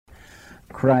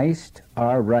Christ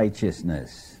our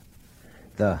righteousness.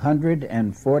 The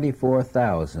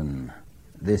 144,000.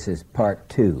 This is part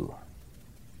 2.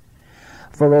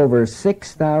 For over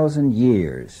 6,000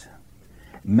 years,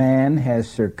 man has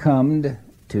succumbed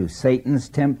to Satan's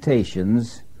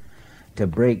temptations to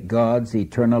break God's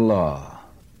eternal law,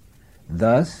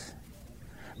 thus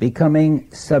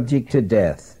becoming subject to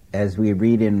death, as we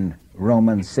read in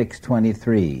Romans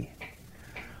 6:23.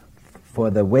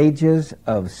 For the wages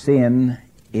of sin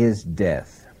is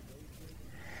death.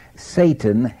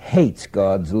 Satan hates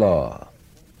God's law.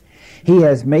 He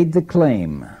has made the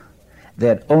claim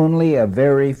that only a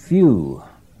very few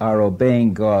are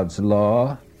obeying God's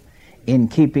law in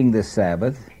keeping the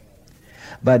Sabbath,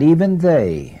 but even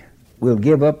they will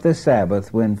give up the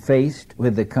Sabbath when faced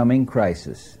with the coming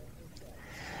crisis.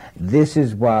 This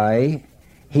is why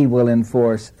he will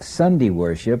enforce Sunday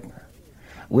worship,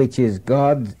 which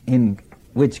God's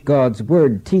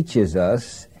word teaches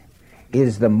us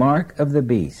is the mark of the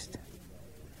beast.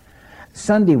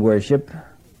 Sunday worship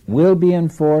will be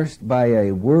enforced by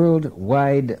a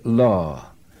worldwide law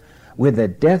with a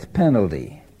death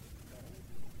penalty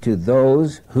to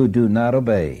those who do not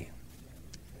obey.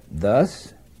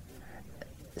 Thus,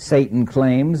 Satan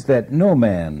claims that no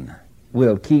man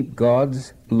will keep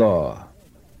God's law.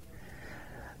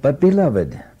 But,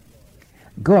 beloved,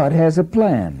 God has a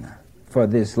plan for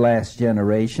this last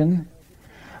generation,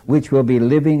 which will be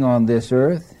living on this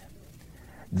earth,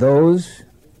 those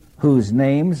whose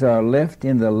names are left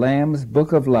in the Lamb's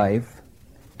Book of Life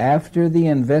after the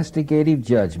investigative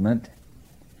judgment.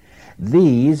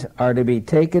 These are to be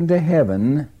taken to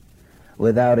heaven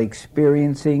without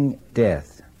experiencing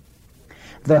death.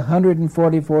 The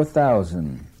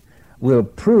 144,000 will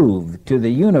prove to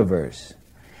the universe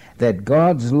that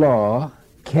God's law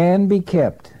can be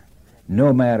kept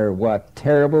no matter what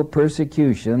terrible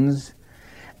persecutions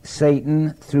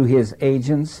Satan, through his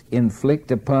agents,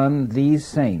 inflict upon these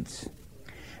saints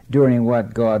during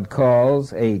what God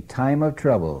calls a time of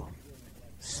trouble,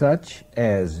 such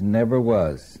as never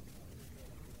was.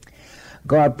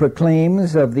 God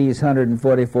proclaims of these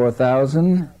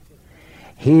 144,000,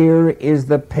 "Here is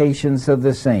the patience of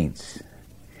the saints.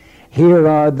 Here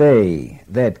are they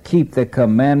that keep the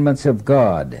commandments of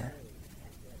God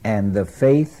and the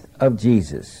faith of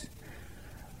Jesus."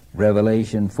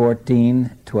 Revelation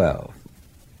 14:12.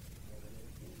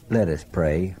 Let us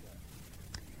pray.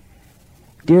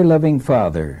 Dear loving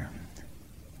Father,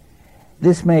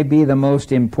 this may be the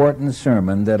most important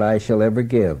sermon that I shall ever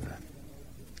give.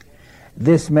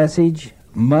 This message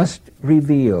must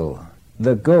reveal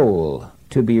the goal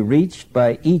to be reached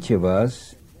by each of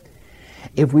us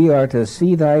if we are to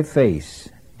see thy face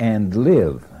and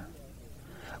live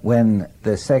when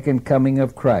the second coming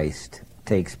of Christ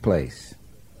takes place.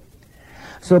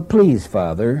 So please,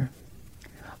 Father,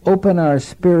 open our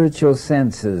spiritual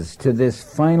senses to this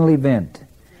final event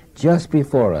just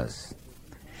before us,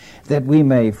 that we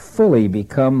may fully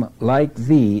become like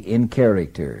Thee in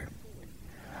character,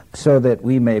 so that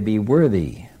we may be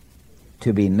worthy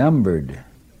to be numbered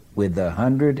with the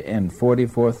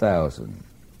 144,000.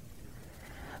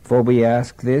 For we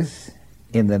ask this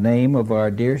in the name of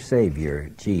our dear Savior,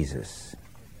 Jesus.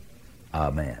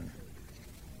 Amen.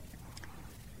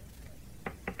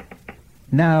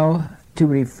 Now, to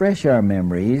refresh our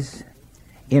memories,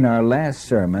 in our last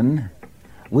sermon,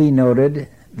 we noted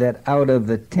that out of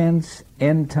the tense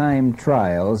end-time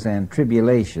trials and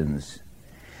tribulations,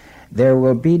 there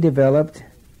will be developed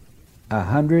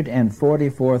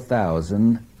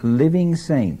 144,000 living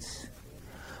saints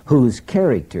whose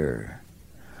character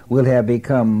will have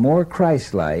become more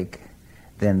Christ-like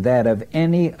than that of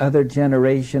any other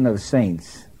generation of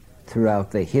saints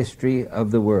throughout the history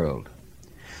of the world.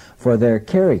 For their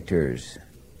characters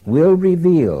will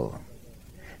reveal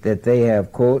that they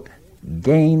have, quote,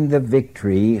 gained the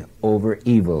victory over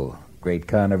evil. Great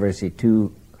Controversy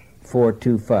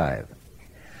 4:25.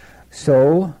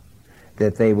 So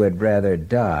that they would rather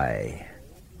die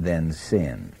than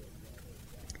sin.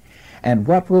 And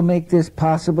what will make this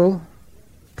possible?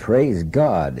 Praise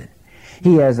God.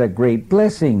 He has a great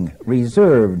blessing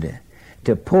reserved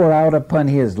to pour out upon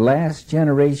his last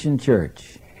generation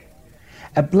church.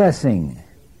 A blessing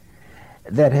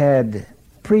that had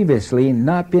previously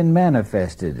not been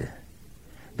manifested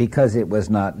because it was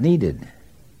not needed.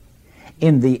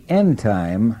 In the end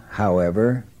time,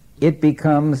 however, it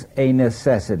becomes a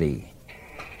necessity.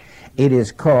 It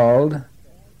is called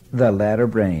the latter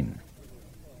rain.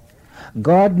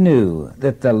 God knew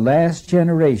that the last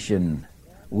generation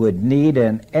would need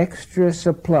an extra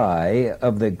supply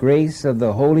of the grace of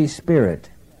the Holy Spirit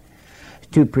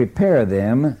to prepare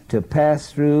them to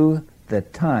pass through the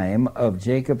time of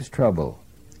Jacob's trouble,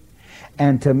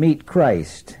 and to meet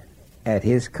Christ at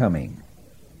his coming.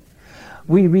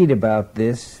 We read about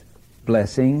this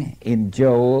blessing in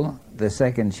Joel, the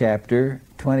 2nd chapter,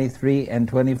 23 and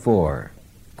 24.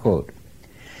 Quote,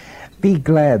 "Be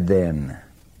glad then,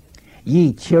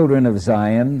 ye children of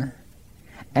Zion,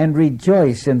 and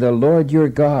rejoice in the Lord your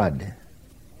God.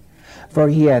 For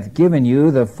he hath given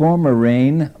you the former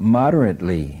rain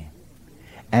moderately,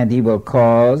 and he will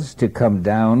cause to come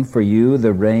down for you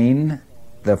the rain,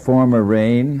 the former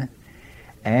rain,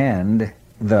 and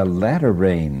the latter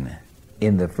rain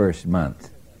in the first month.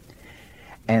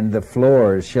 And the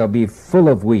floors shall be full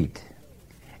of wheat,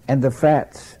 and the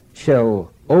fats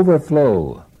shall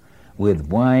overflow with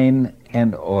wine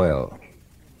and oil."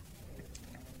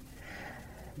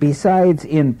 Besides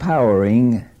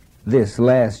empowering this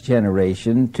last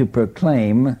generation to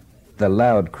proclaim the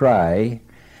loud cry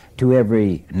to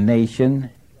every nation,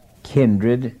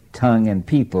 kindred, tongue, and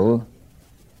people,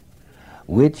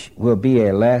 which will be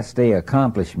a last-day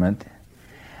accomplishment,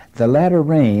 the latter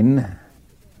rain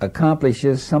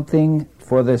accomplishes something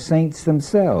for the saints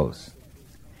themselves.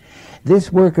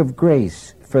 This work of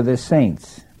grace for the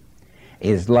saints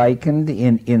is likened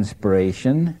in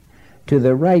inspiration to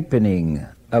the ripening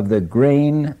of the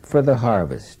grain for the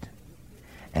harvest.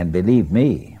 And believe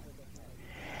me,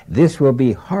 this will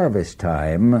be harvest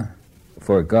time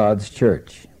for God's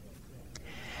church.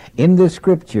 In the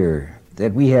scripture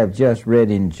that we have just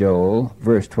read in Joel,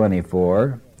 verse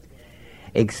 24,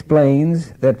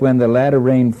 explains that when the latter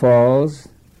rain falls,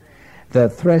 the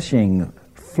threshing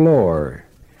floor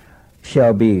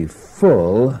shall be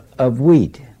full of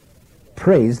wheat.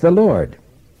 Praise the Lord.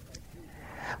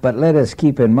 But let us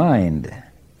keep in mind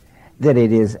that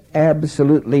it is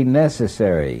absolutely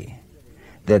necessary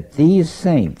that these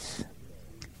saints,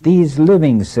 these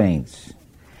living saints,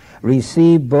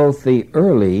 receive both the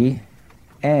early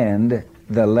and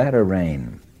the latter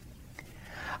rain.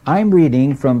 I'm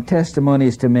reading from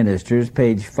Testimonies to Ministers,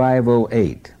 page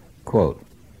 508. Quote,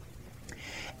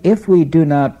 "If we do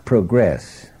not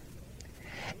progress,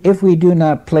 if we do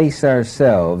not place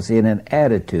ourselves in an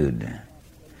attitude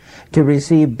to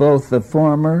receive both the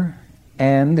former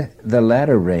and the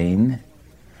latter rain,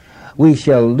 we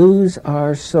shall lose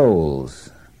our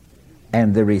souls,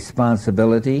 and the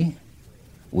responsibility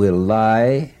will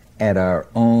lie at our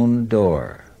own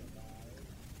door."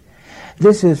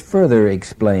 This is further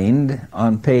explained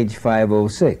on page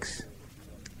 506.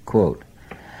 Quote,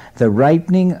 "The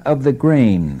ripening of the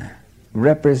grain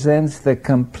represents the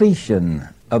completion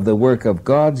of the work of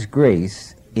God's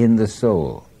grace in the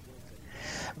soul.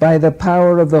 By the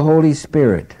power of the Holy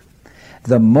Spirit,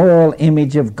 the moral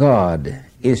image of God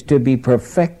is to be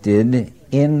perfected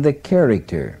in the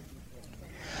character.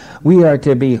 We are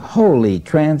to be wholly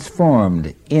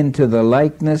transformed into the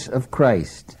likeness of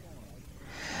Christ.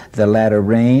 The latter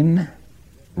rain,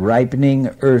 ripening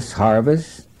earth's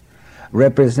harvest,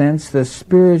 represents the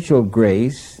spiritual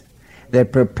grace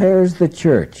that prepares the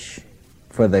church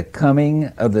for the coming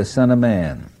of the Son of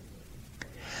Man.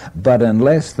 But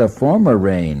unless the former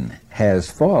rain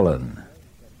has fallen,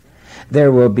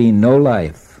 there will be no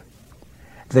life.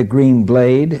 The green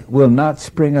blade will not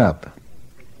spring up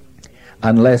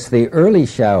unless the early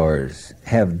showers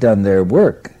have done their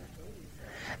work.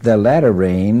 The latter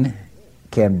rain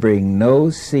can bring no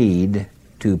seed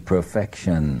to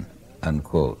perfection."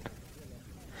 Unquote.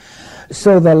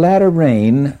 So the latter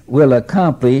rain will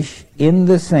accomplish in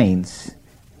the saints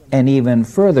an even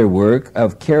further work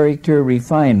of character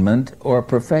refinement or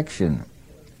perfection.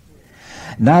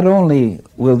 Not only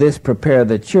will this prepare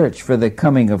the church for the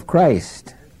coming of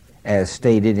Christ, as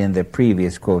stated in the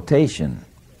previous quotation,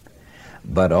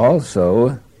 but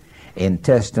also in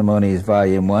Testimonies,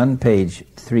 Volume 1, page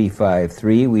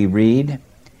 353, we read,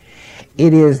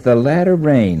 "It is the latter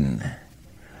rain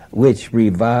which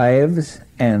revives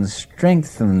and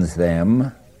strengthens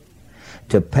them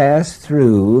to pass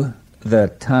through the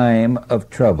time of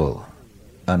trouble."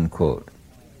 Unquote.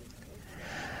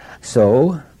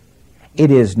 So,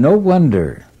 it is no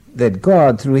wonder that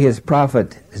God, through his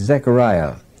prophet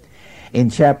Zechariah, in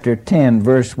chapter 10,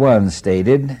 verse 1,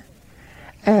 stated,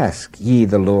 "Ask ye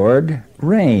the Lord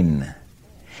rain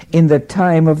in the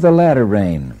time of the latter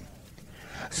rain.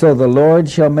 So the Lord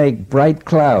shall make bright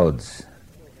clouds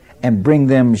and bring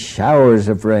them showers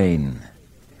of rain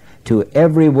to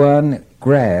every one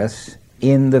grass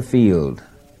in the field."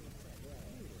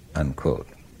 Unquote.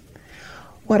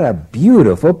 What a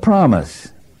beautiful promise.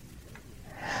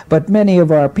 But many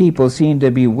of our people seem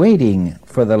to be waiting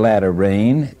for the latter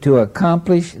rain to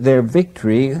accomplish their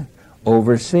victory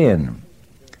over sin.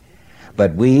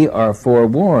 But we are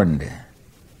forewarned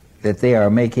that they are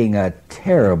making a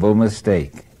terrible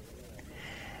mistake.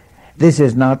 This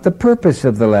is not the purpose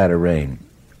of the latter rain.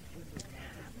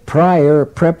 Prior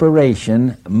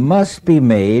preparation must be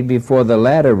made before the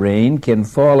latter rain can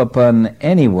fall upon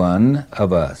any one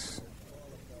of us.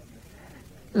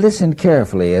 Listen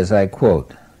carefully as I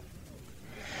quote.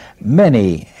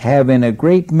 Many have in a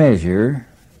great measure,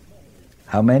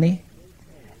 how many?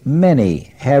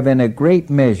 Many have in a great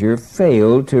measure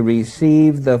failed to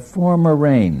receive the former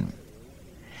rain.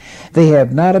 They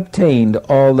have not obtained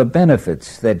all the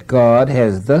benefits that God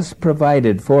has thus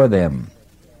provided for them.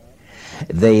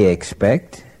 They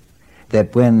expect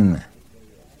that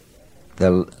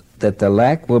that the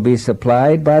lack will be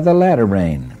supplied by the latter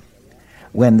rain,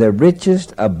 when the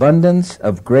richest abundance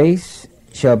of grace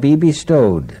shall be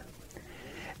bestowed.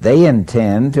 They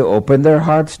intend to open their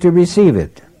hearts to receive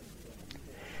it.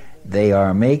 They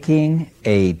are making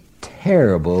a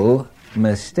terrible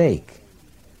mistake.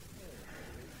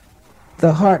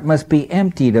 The heart must be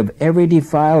emptied of every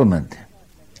defilement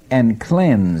and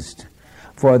cleansed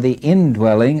for the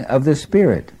indwelling of the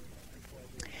Spirit.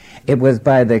 It was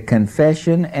by the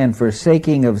confession and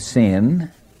forsaking of sin,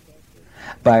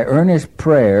 by earnest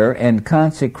prayer and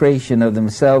consecration of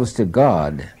themselves to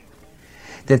God,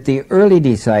 that the early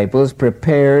disciples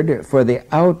prepared for the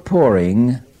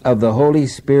outpouring of the Holy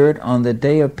Spirit on the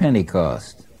day of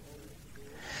Pentecost.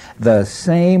 The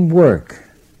same work,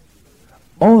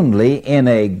 only in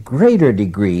a greater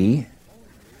degree,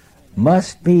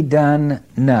 must be done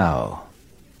now.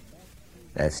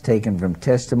 That's taken from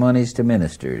Testimonies to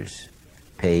Ministers,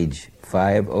 page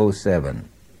 507.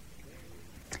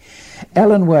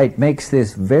 Ellen White makes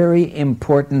this very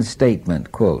important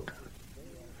statement, quote,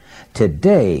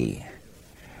 "Today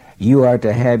you are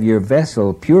to have your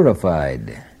vessel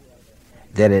purified,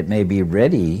 that it may be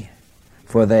ready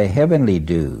for the heavenly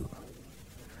dew,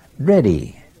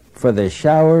 ready for the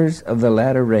showers of the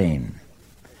latter rain.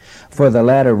 For the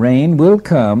latter rain will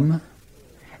come,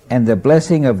 and the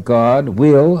blessing of God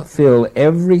will fill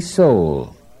every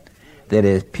soul that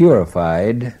is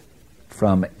purified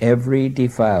from every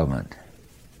defilement."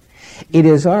 It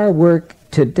is our work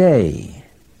today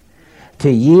to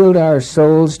yield our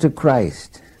souls to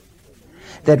Christ,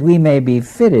 that we may be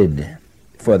fitted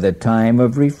for the time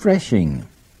of refreshing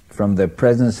from the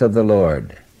presence of the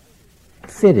Lord,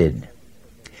 fitted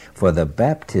for the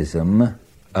baptism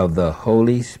of the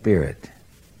Holy Spirit.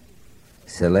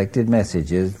 Selected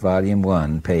Messages, Volume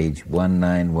 1, page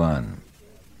 191.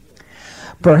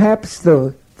 Perhaps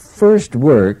the first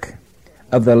work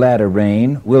of the latter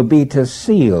rain will be to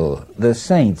seal the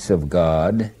saints of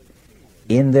God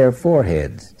in their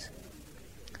foreheads.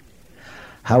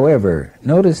 However,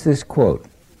 notice this quote,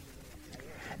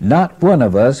 "Not one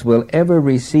of us will ever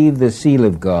receive the seal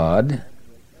of God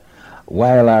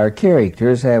while our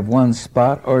characters have one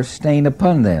spot or stain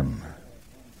upon them.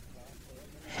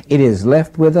 It is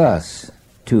left with us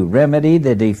to remedy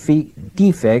the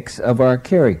defects of our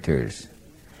characters,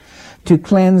 to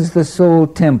cleanse the soul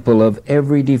temple of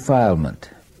every defilement.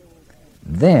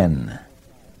 Then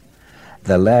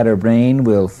the latter rain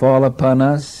will fall upon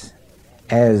us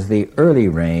as the early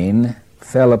rain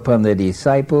fell upon the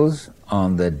disciples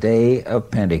on the day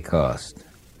of Pentecost."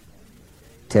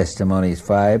 Testimonies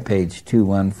 5, page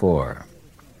 214.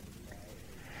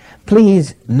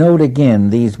 Please note again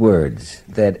these words,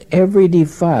 that every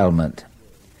defilement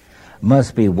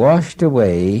must be washed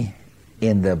away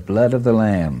in the blood of the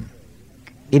Lamb.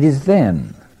 It is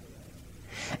then,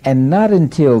 and not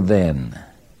until then,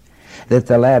 that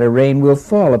the latter rain will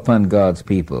fall upon God's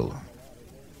people.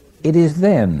 It is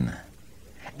then,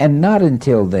 and not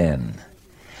until then,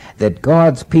 that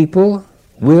God's people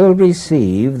will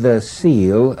receive the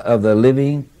seal of the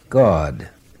living God.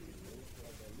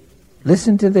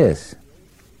 Listen to this,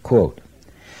 quote,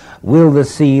 "Will the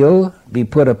seal be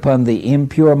put upon the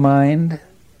impure mind,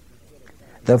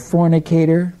 the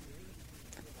fornicator,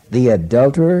 the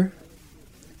adulterer,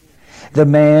 the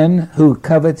man who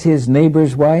covets his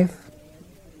neighbor's wife?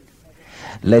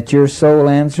 Let your soul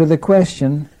answer the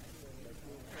question,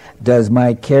 does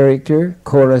my character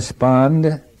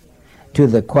correspond to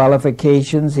the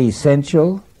qualifications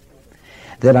essential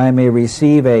that I may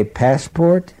receive a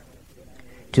passport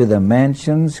to the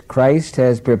mansions Christ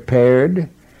has prepared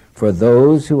for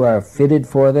those who are fitted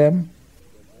for them?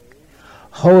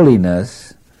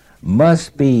 Holiness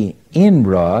must be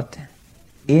inwrought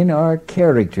in our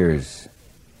characters."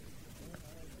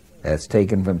 That's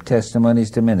taken from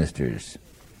Testimonies to Ministers,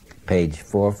 page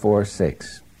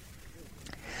 446.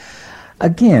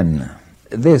 Again,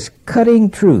 this cutting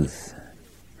truth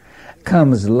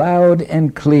comes loud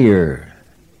and clear.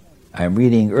 I'm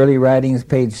reading Early Writings,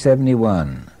 page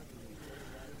 71.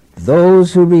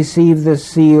 Those who receive the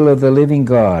seal of the living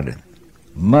God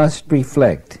must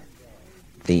reflect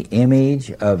the image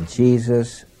of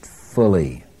Jesus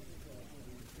fully.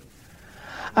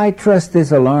 I trust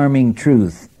this alarming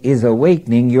truth is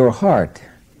awakening your heart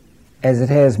as it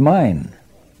has mine.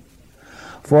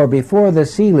 For before the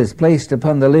seal is placed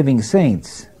upon the living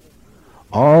saints,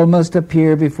 all must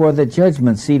appear before the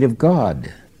judgment seat of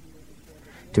God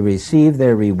to receive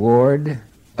their reward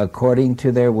according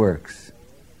to their works.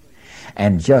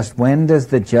 And just when does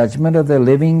the judgment of the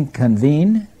living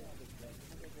convene?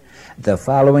 The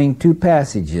following two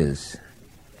passages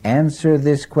answer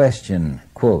this question.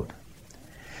 Quote,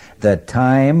 "The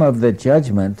time of the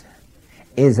judgment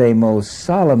is a most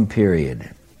solemn period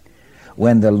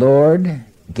when the Lord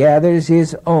gathers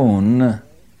his own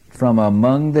from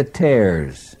among the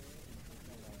tares."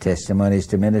 Testimonies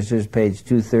to Ministers, page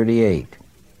 238.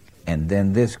 And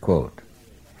then this quote,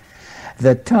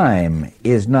 "The time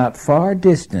is not far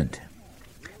distant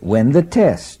when the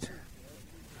test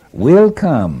will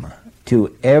come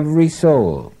to every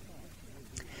soul.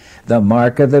 The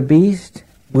mark of the beast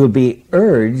will be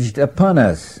urged upon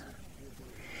us.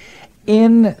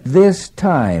 In this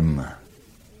time,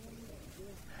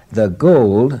 the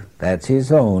gold," that's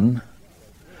his own,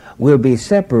 "will be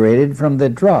separated from the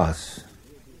dross,"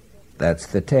 that's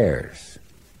the tares,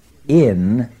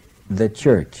 "in the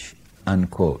church,"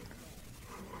 unquote.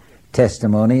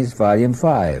 Testimonies, volume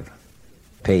 5,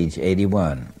 page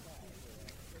 81.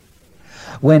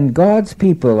 When God's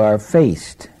people are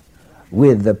faced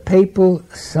with the papal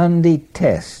Sunday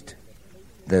test,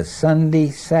 the Sunday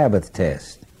Sabbath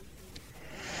test,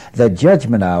 the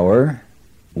judgment hour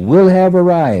will have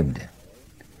arrived.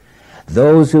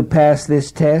 Those who pass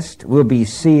this test will be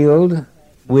sealed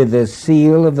with the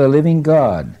seal of the living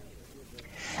God,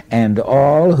 and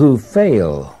all who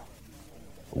fail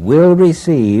will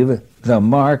receive the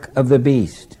mark of the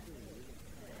beast.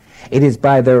 It is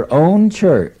by their own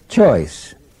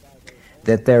choice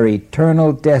that their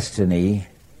eternal destiny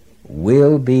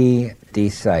will be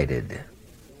decided.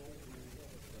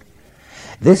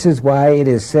 This is why it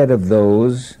is said of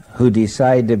those who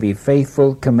decide to be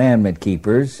faithful commandment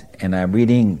keepers, and I'm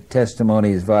reading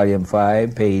Testimonies, volume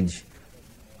 5, page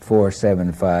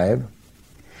 475,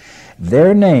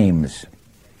 their names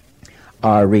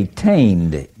are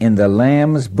retained in the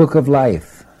Lamb's book of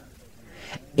life,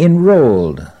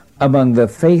 enrolled among the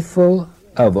faithful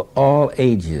of all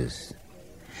ages.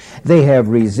 They have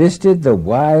resisted the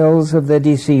wiles of the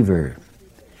deceiver.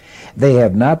 They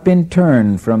have not been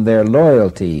turned from their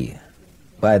loyalty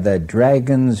by the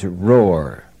dragon's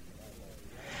roar.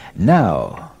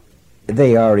 Now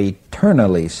they are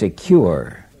eternally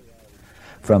secure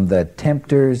from the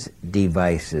tempter's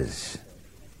devices,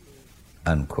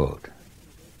 unquote.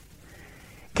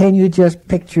 Can you just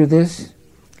picture this?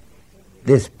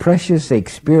 This precious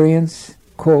experience,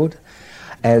 quote,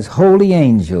 "as holy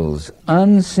angels,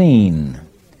 unseen,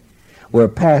 were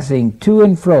passing to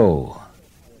and fro,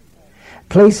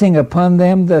 placing upon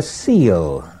them the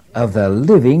seal of the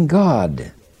living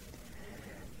God."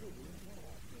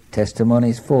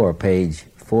 Testimonies 4, page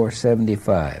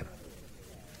 475.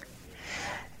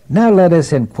 Now let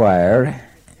us inquire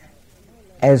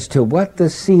as to what the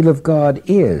seal of God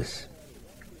is,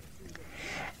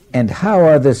 and how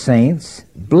are the saints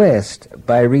blessed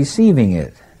by receiving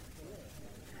it.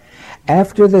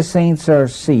 After the saints are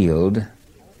sealed,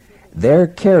 their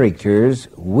characters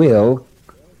will,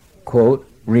 quote,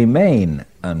 "remain,"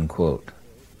 unquote,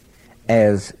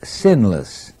 as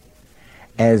sinless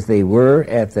as they were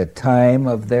at the time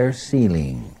of their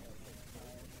sealing.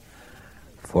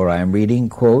 For I am reading,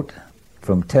 quote,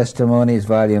 from Testimonies,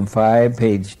 volume 5,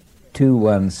 page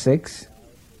 216,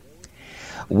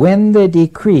 "When the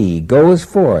decree goes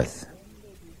forth,"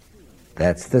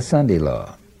 that's the Sunday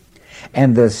law,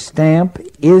 "and the stamp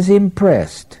is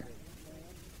impressed,"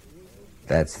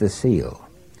 that's the seal,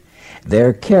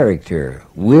 "their character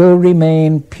will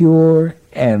remain pure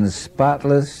and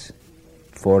spotless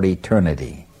for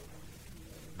eternity,"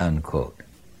 unquote.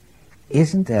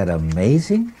 Isn't that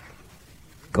amazing?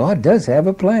 God does have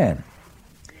a plan.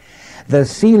 The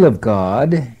seal of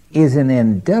God is an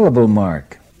indelible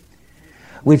mark,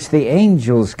 which the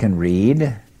angels can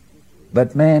read,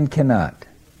 but man cannot.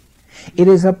 It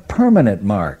is a permanent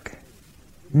mark,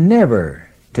 never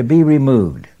to be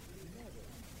removed.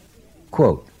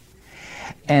 Quote,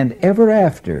 "And ever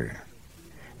after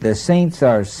the saints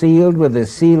are sealed with the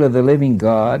seal of the living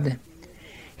God,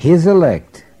 his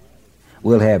elect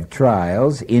will have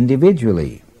trials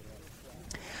individually.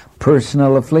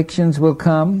 Personal afflictions will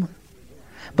come,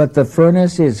 but the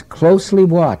furnace is closely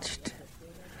watched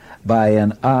by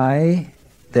an eye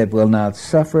that will not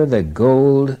suffer the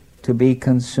gold to be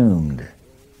consumed.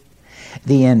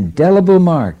 The indelible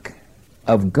mark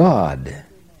of God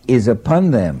is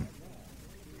upon them.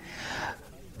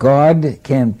 God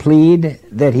can plead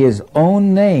that his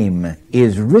own name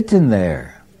is written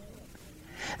there.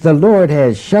 The Lord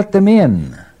has shut them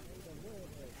in.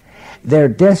 Their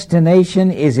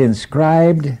destination is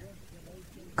inscribed,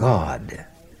 God,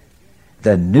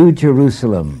 the New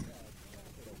Jerusalem.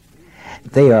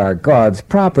 They are God's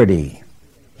property,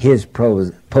 his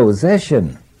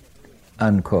possession,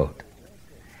 unquote.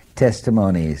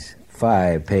 Testimonies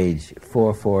 5, page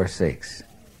 446.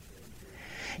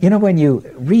 You know, when you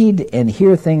read and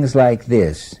hear things like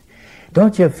this,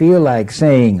 don't you feel like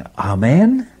saying,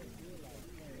 Amen?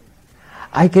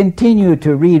 I continue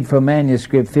to read from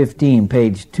Manuscript 15,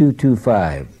 page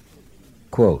 225.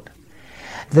 Quote,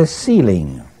 the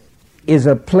sealing is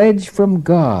a pledge from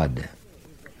God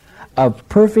of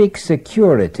perfect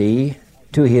security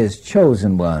to his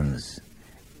chosen ones.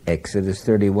 Exodus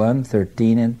 31,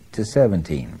 13 to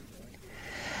 17.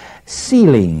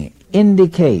 Sealing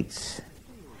indicates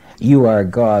you are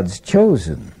God's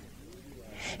chosen.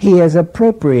 He has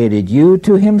appropriated you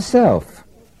to himself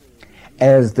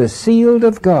as the sealed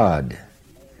of God.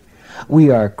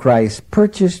 We are Christ's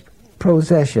purchased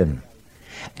possession,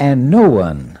 and no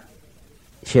one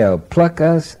shall pluck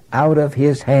us out of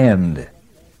his hand.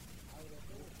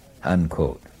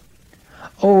 Unquote.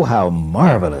 Oh, how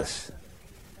marvelous!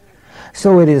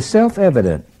 So it is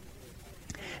self-evident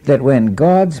that when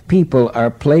God's people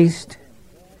are faced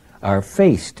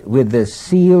with the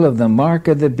seal of the mark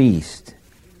of the beast,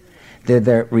 that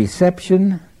their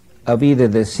reception of either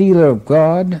the seal of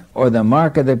God or the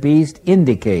mark of the beast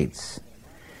indicates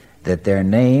that their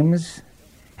names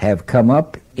have come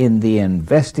up in the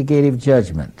investigative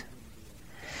judgment,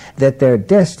 that their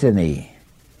destiny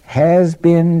has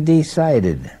been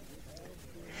decided,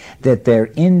 that their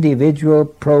individual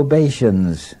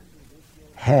probations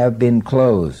have been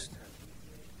closed.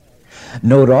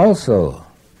 Note also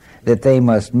that they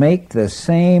must make the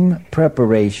same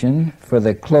preparation for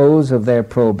the close of their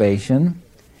probation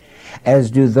as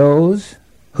do those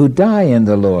who die in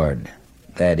the Lord,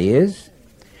 that is,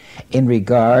 in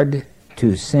regard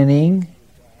to sinning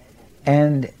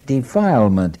and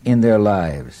defilement in their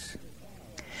lives.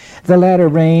 The latter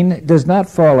rain does not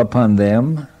fall upon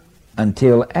them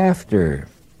until after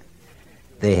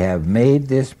they have made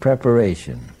this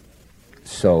preparation.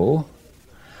 So,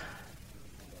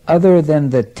 other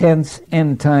than the tense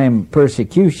end-time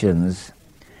persecutions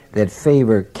that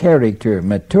favor character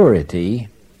maturity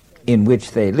in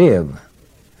which they live,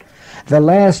 the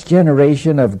last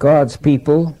generation of God's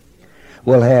people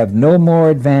will have no more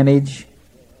advantage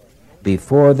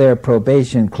before their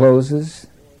probation closes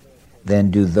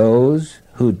than do those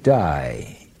who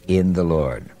die in the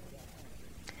Lord.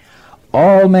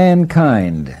 All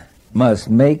mankind must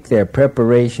make their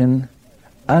preparation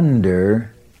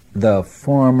under the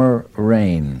former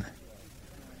rain.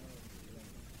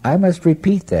 I must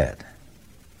repeat that.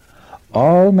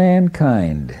 All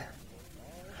mankind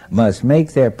must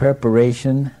make their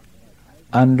preparation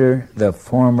under the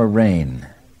former rain,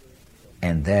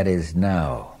 and that is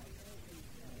now.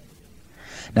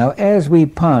 Now, as we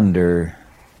ponder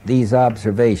these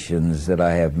observations that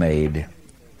I have made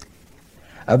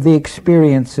of the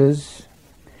experiences,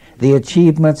 the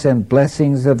achievements and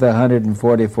blessings of the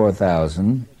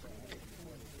 144,000,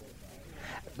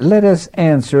 let us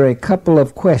answer a couple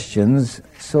of questions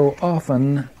so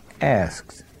often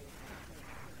asked.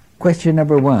 Question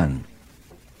number 1.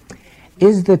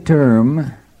 Is the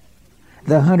term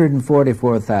the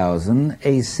 144,000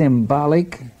 a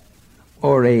symbolic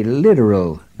or a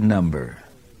literal number?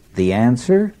 The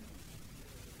answer?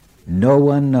 No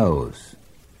one knows.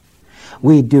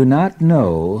 We do not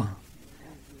know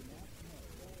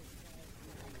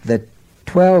the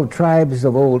 12 tribes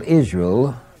of old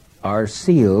Israel are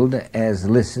sealed as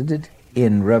listed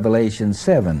in Revelation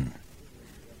 7.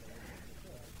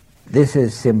 This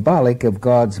is symbolic of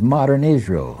God's modern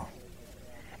Israel,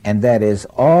 and that is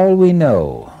all we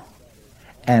know,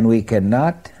 and we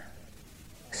cannot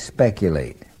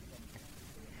speculate.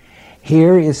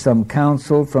 Here is some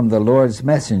counsel from the Lord's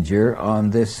messenger on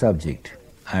this subject.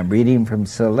 I'm reading from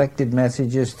Selected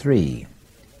Messages 3,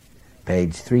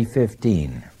 page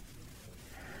 315.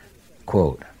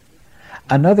 Quote,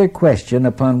 another question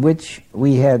upon which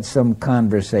we had some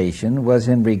conversation was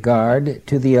in regard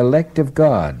to the elect of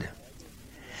God,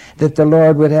 that the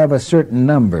Lord would have a certain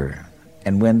number,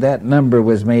 and when that number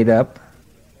was made up,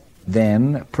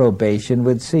 then probation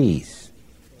would cease.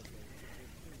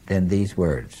 Then these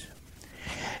words,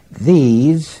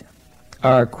 these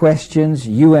are questions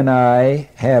you and I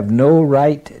have no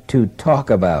right to talk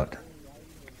about.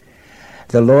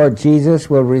 The Lord Jesus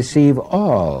will receive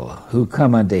all who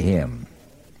come unto him.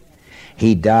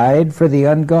 He died for the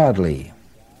ungodly,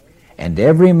 and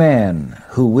every man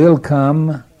who will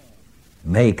come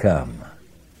may come.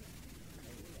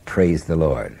 Praise the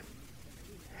Lord.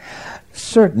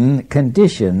 Certain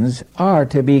conditions are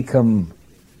to be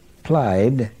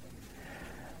complied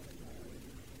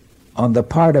on the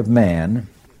part of man,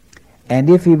 and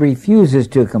if he refuses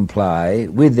to comply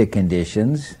with the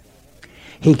conditions,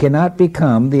 he cannot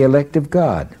become the elect of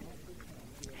God.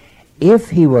 If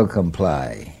he will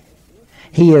comply,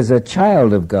 he is a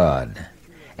child of God,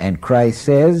 and Christ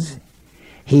says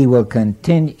he will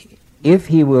continue, if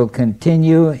he will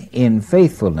continue in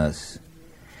faithfulness,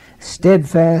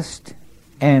 steadfast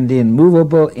and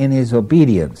immovable in his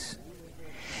obedience,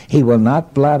 he will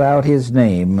not blot out his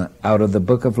name out of the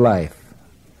book of life,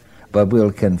 but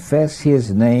will confess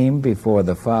his name before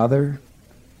the Father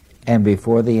and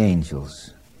before the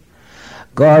angels.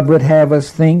 God would have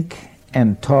us think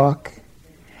and talk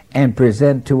and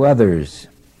present to others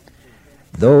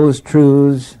those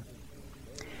truths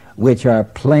which are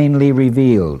plainly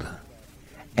revealed,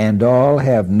 and all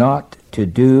have naught to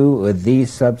do with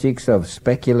these subjects of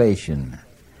speculation,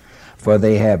 for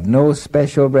they have no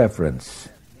special reference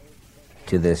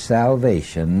to the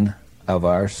salvation of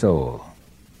our soul.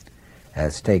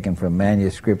 As taken from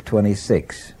Manuscript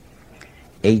 26,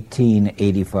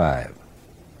 1885.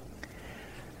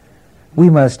 We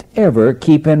must ever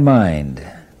keep in mind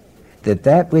that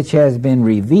that which has been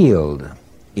revealed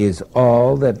is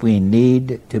all that we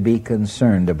need to be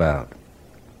concerned about.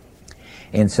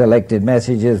 In Selected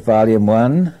Messages, Volume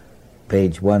 1,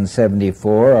 page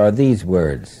 174, are these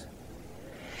words: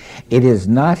 "It is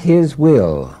not his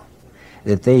will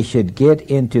that they should get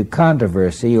into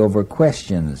controversy over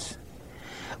questions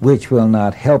which will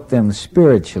not help them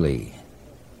spiritually,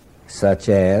 such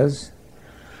as,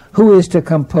 who is to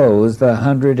compose the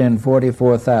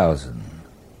 144,000?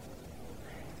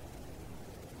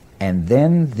 And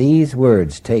then these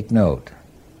words, take note: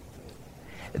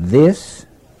 "This,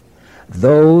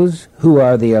 those who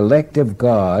are the elect of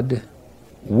God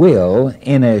will,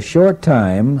 in a short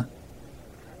time,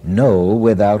 know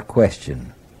without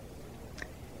question."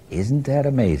 Isn't that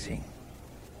amazing?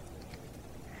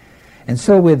 And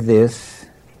so with this,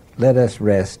 let us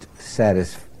rest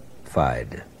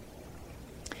satisfied.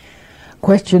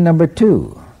 Question number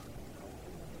 2.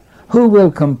 Who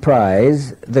will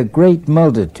comprise the great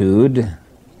multitude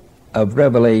of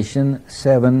Revelation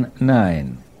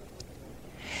 7:9?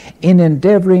 In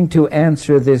endeavoring to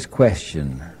answer this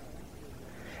question,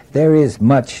 there is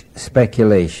much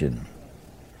speculation,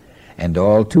 and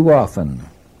all too often,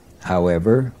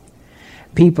 however,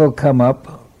 people come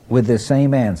up with the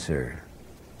same answer,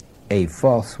 a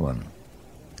false one.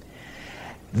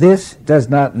 This does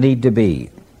not need to be,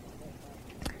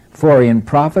 for in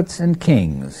Prophets and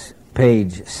Kings,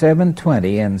 page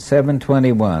 720 and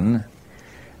 721,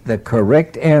 the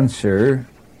correct answer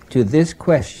to this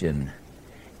question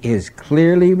is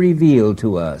clearly revealed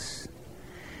to us,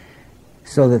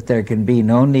 so that there can be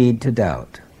no need to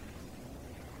doubt.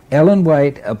 Ellen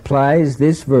White applies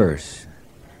this verse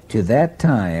to that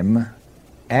time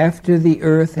after the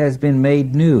earth has been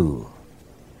made new,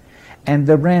 and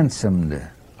the ransomed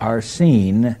are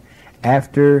seen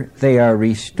after they are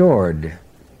restored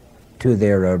to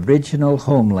their original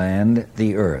homeland,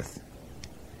 the earth.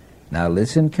 Now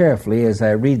listen carefully as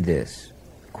I read this.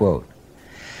 Quote,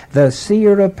 "The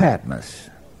seer of Patmos,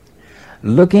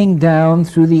 looking down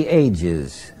through the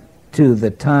ages to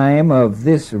the time of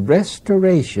this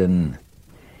restoration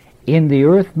in the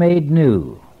earth made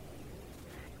new,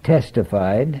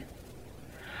 testified,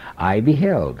 I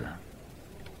beheld,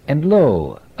 and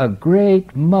lo, a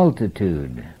great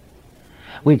multitude,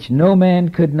 which no man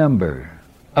could number,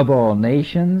 of all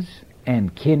nations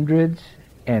and kindreds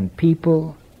and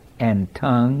people and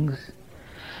tongues,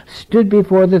 stood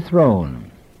before the throne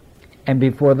and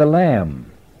before the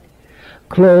Lamb,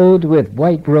 clothed with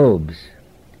white robes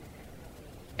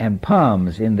and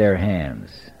palms in their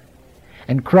hands,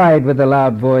 and cried with a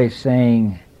loud voice,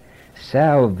 saying,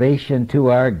 Salvation to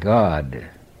our God,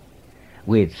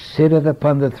 which sitteth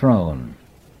upon the throne,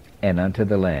 and unto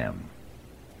the Lamb."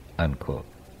 Unquote.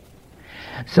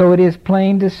 So it is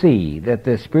plain to see that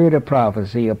the spirit of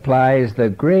prophecy applies the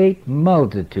great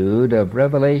multitude of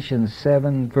Revelation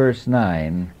 7, verse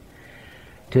 9,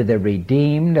 to the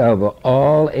redeemed of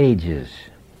all ages.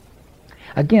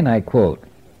 Again I quote,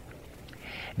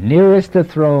 "Nearest the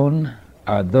throne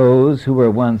are those who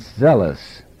were once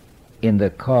zealous in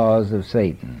the cause of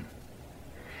Satan.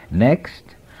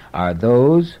 Next are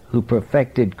those who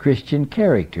perfected Christian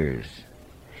characters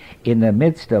in the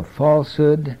midst of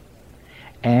falsehood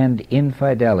and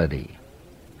infidelity.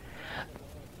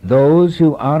 Those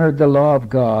who honored the law of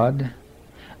God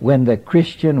when the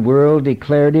Christian world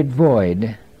declared it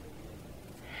void,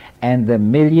 and the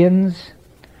millions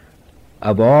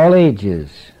of all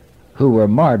ages who were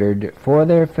martyred for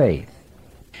their faith.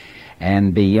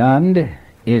 And beyond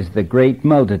is the great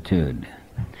multitude,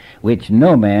 which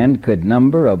no man could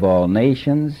number, of all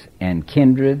nations and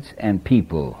kindreds and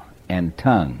people and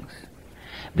tongues,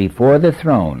 before the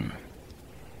throne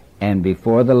and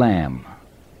before the Lamb,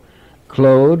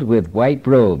 clothed with white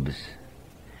robes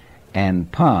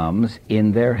and palms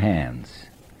in their hands.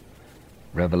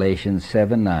 Revelation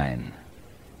 7:9.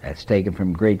 That's taken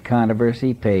from Great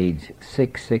Controversy, page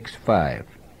 665.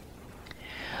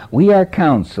 We are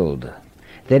counseled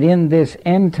that in this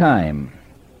end time,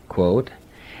 quote,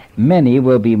 many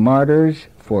will be martyrs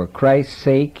for Christ's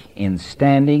sake in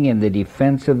standing in the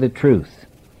defense of the truth.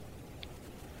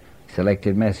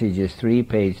 Selected Messages 3,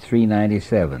 page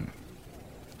 397.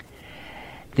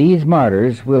 These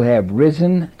martyrs will have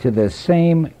risen to the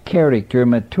same character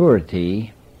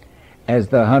maturity as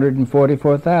the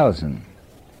 144,000,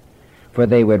 for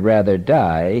they would rather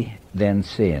die than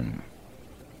sin.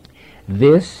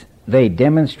 This they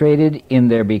demonstrated in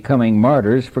their becoming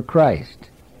martyrs for Christ.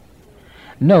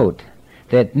 Note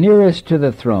that nearest to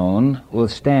the throne will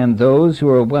stand those who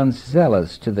were once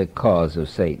zealous to the cause of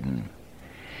Satan,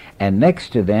 and next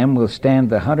to them will stand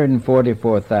the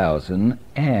 144,000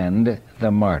 and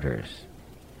the martyrs.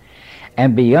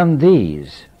 And beyond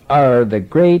these are the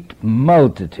great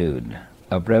multitude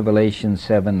of Revelation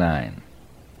 7:9.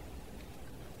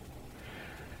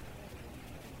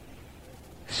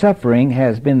 Suffering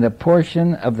has been the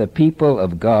portion of the people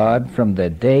of God from the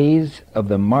days of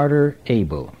the martyr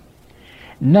Abel.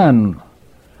 None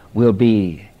will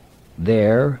be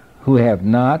there who have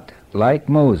not, like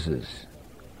Moses,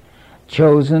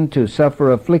 chosen to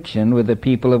suffer affliction with the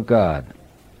people of God.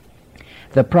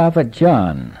 The prophet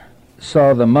John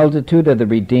saw the multitude of the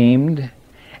redeemed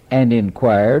and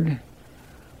inquired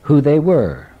who they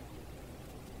were.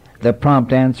 The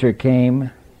prompt answer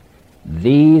came,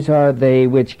 "These are they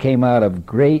which came out of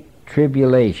great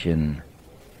tribulation,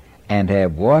 and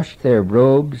have washed their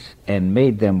robes and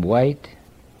made them white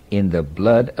in the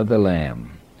blood of the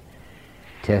Lamb."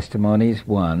 Testimonies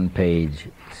 1, page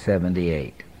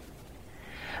 78.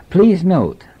 Please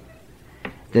note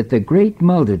that the great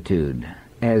multitude,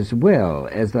 as well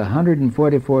as the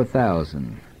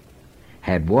 144,000,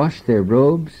 had washed their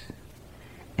robes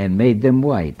and made them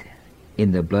white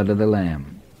in the blood of the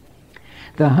Lamb.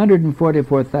 The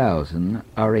 144,000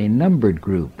 are a numbered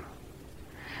group.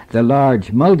 The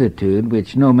large multitude,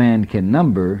 which no man can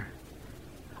number,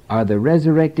 are the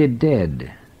resurrected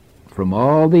dead from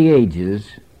all the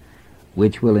ages,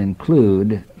 which will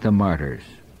include the martyrs.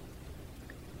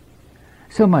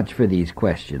 So much for these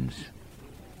questions.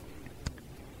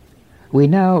 We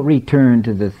now return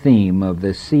to the theme of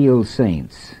the sealed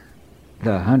saints,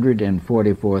 the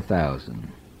 144,000.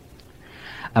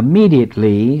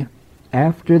 Immediately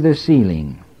after the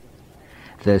sealing,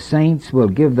 the saints will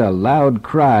give the loud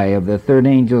cry of the third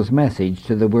angel's message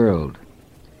to the world.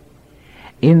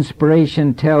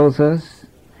 Inspiration tells us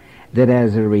that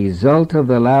as a result of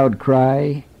the loud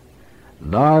cry,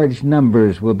 large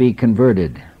numbers will be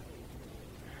converted.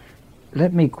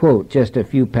 Let me quote just a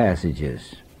few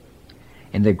passages.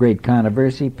 In the Great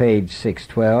Controversy, page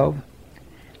 612,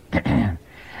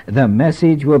 the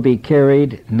message will be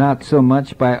carried not so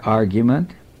much by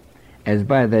argument as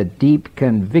by the deep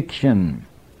conviction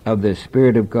of the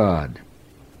Spirit of God.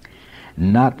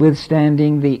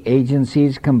 Notwithstanding the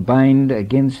agencies combined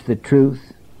against the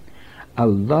truth, a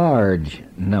large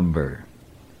number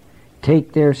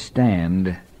take their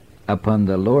stand upon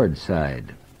the Lord's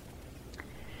side.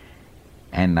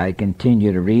 And I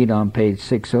continue to read on page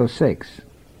 606.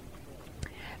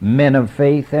 Men of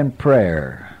faith and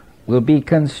prayer will be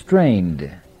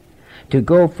constrained to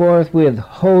go forth with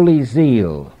holy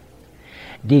zeal,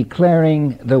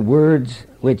 declaring the words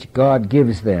which God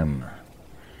gives them.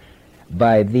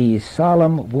 By these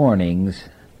solemn warnings,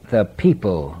 the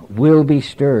people will be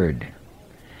stirred.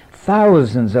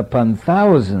 Thousands upon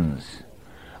thousands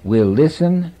will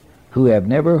listen who have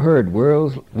never heard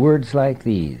words like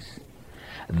these.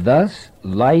 Thus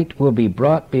light will be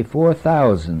brought before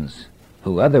thousands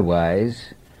who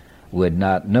otherwise would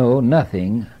not know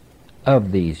nothing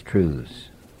of these truths.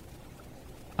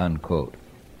 Unquote.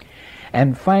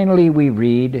 And finally we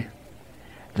read,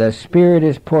 the Spirit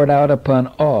is poured out upon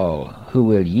all who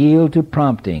will yield to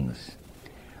promptings.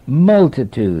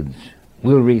 Multitudes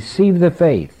will receive the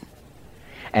faith,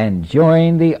 and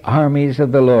join the armies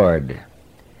of the Lord."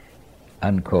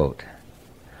 Unquote.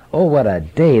 Oh, what a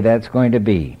day that's going to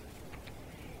be.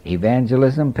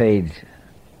 Evangelism, page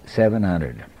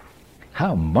 700.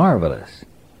 How marvelous.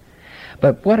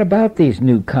 But what about these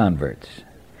new converts?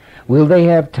 Will they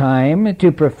have time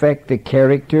to perfect the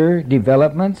character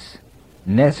developments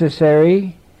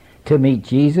necessary to meet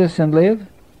Jesus and live?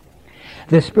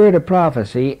 The Spirit of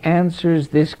Prophecy answers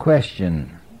this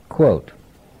question, quote,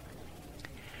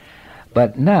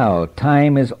 "But now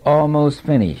time is almost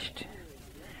finished,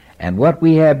 and what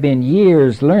we have been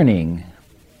years learning,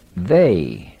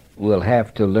 they will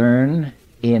have to learn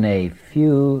in a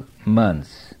few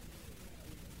months."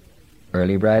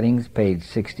 Early Writings, page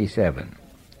 67.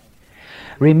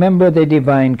 Remember the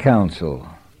divine counsel.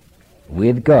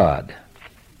 With God,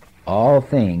 all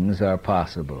things are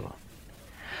possible.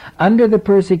 Under the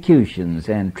persecutions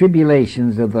and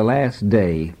tribulations of the last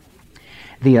day,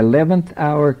 the 11th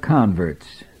hour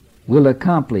converts will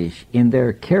accomplish in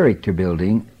their character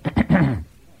building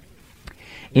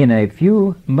in a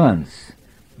few months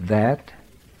that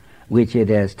which it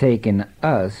has taken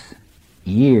us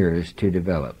years to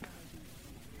develop.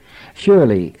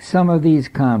 Surely some of these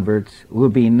converts will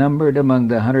be numbered among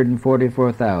the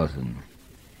 144,000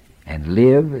 and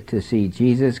live to see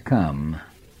Jesus come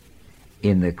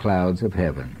in the clouds of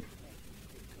heaven.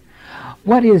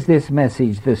 What is this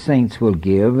message the saints will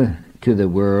give to the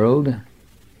world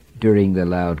during the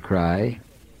loud cry?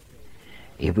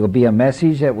 It will be a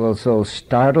message that will so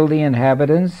startle the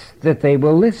inhabitants that they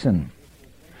will listen.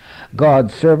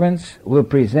 God's servants will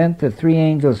present the three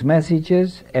angels'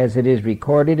 messages as it is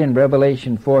recorded in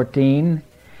Revelation 14,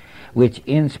 which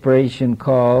inspiration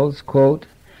calls, quote,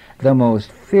 "the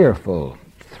most fearful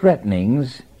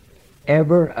threatenings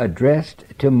ever addressed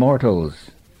to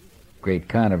mortals." Great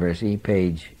Controversy,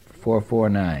 page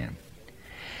 449.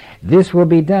 This will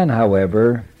be done,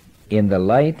 however, in the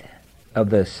light of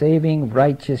the saving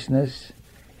righteousness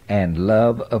and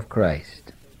love of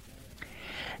Christ.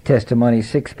 Testimony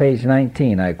 6, page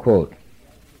 19, I quote,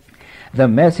 "The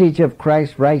message of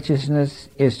Christ's righteousness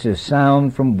is to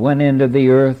sound from one end of the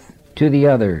earth to the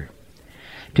other,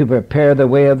 to prepare the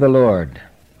way of the Lord.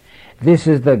 This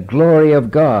is the glory of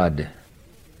God,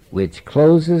 which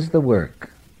closes the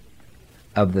work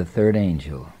of the third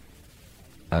angel."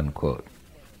 Unquote.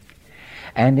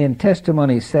 And in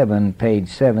Testimony 7, page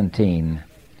 17,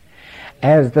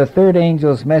 "As the third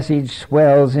angel's message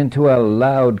swells into a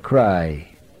loud cry,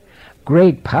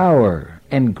 great power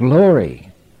and glory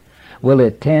will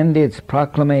attend its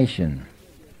proclamation.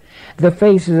 The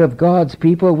faces of God's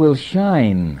people will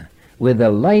shine with the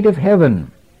light of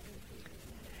heaven."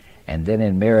 And then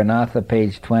in Maranatha,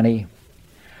 page 20,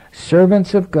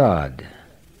 "Servants of God,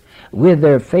 with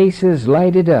their faces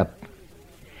lighted up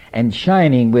and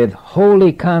shining with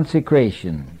holy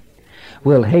consecration,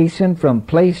 will hasten from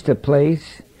place to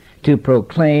place to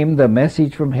proclaim the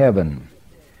message from heaven.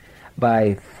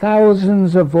 By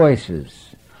thousands of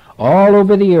voices all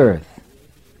over the earth,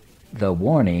 the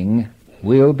warning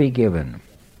will be given.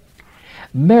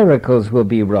 Miracles will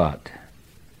be wrought.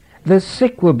 The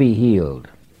sick will be healed,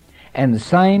 and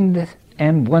signs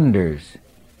and wonders,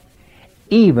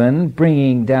 even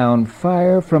bringing down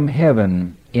fire from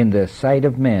heaven in the sight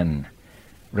of men."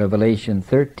 Revelation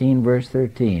 13, verse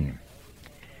 13.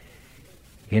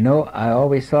 You know, I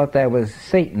always thought that was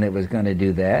Satan that was going to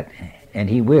do that, and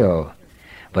he will.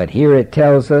 But here it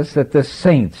tells us that the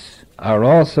saints are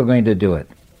also going to do it.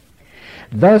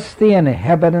 Thus the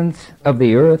inhabitants of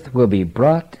the earth will be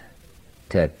brought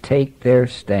to take their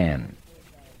stand.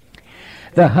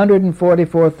 The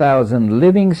 144,000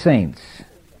 living saints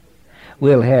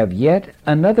will have yet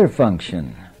another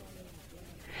function.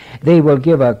 They will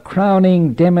give a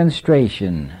crowning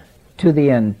demonstration to the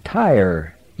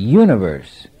entire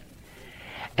universe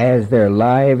as their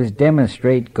lives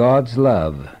demonstrate God's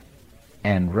love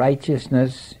and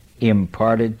righteousness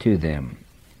imparted to them.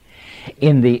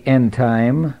 In the end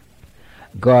time,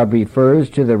 God refers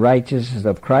to the righteousness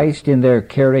of Christ in their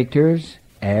characters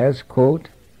as, quote,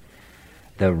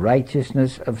 "the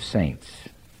righteousness of saints."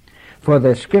 For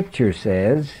the Scripture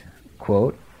says,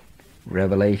 quote,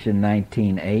 Revelation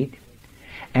 19:8,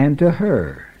 "And to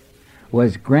her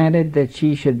was granted that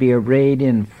she should be arrayed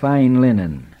in fine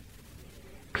linen,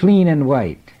 clean and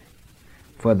white,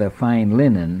 for the fine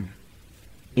linen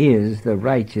is the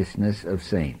righteousness of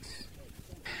saints."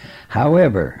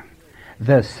 However,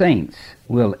 the saints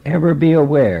will ever be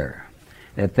aware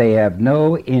that they have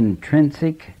no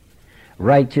intrinsic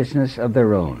righteousness of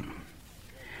their own,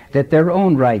 that their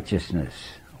own righteousness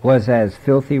was as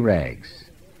filthy rags.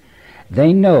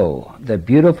 They know the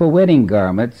beautiful wedding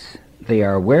garments they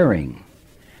are wearing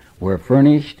were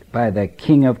furnished by the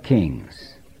King of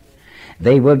Kings.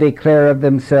 They will declare of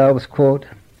themselves, quote,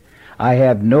 I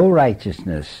have no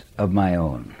righteousness of my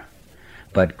own,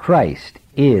 but Christ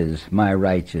is my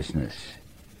righteousness,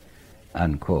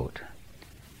 unquote.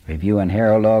 Review and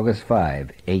Herald, August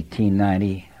 5,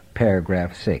 1890,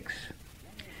 paragraph 6.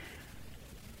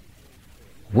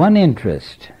 One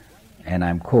interest, and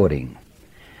I'm quoting,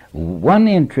 one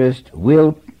interest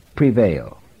will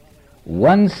prevail.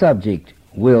 One subject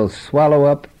will swallow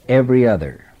up every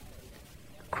other.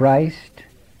 Christ,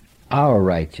 our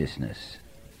righteousness.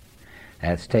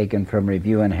 That's taken from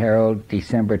Review and Herald,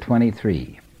 December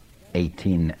 23,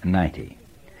 1890.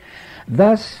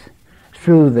 Thus,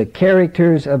 through the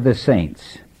characters of the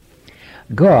saints,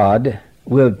 God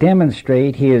will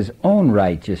demonstrate his own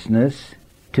righteousness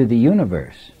to the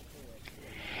universe.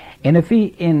 In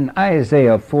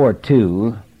Isaiah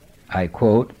 4:2, I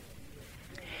quote,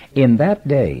 In that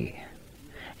day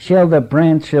shall the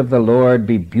branch of the Lord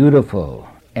be beautiful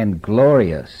and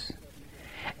glorious,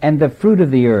 and the fruit of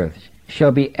the earth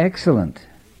shall be excellent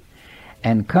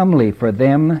and comely for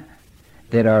them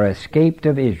that are escaped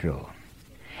of Israel.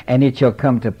 And it shall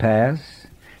come to pass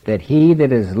that he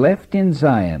that is left in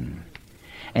Zion,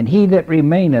 and he that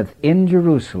remaineth in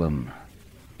Jerusalem,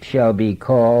 shall be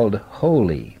called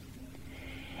holy,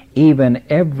 even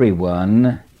every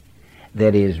one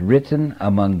that is written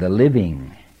among the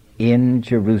living in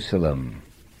Jerusalem,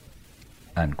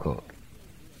 unquote.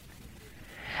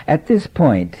 At this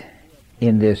point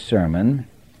in this sermon,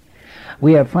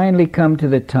 we have finally come to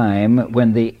the time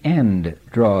when the end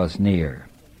draws near.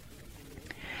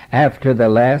 After the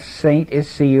last saint is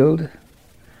sealed,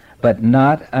 but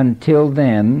not until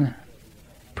then,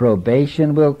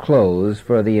 probation will close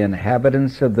for the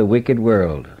inhabitants of the wicked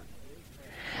world.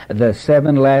 The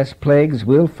 7 last plagues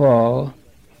will fall,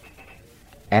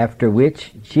 after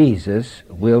which Jesus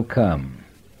will come.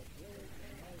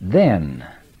 Then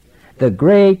the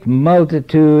great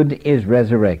multitude is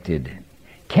resurrected.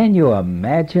 Can you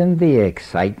imagine the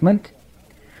excitement?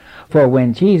 For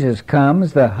when Jesus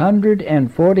comes, the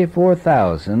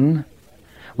 144,000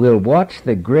 will watch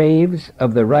the graves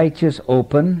of the righteous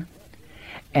open,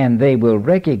 and they will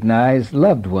recognize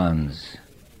loved ones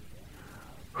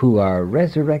who are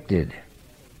resurrected.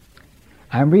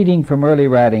 I'm reading from Early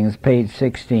Writings, page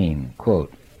 16,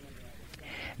 quote,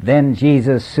 Then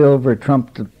Jesus' silver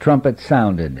trumpet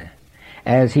sounded,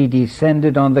 as he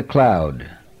descended on the cloud,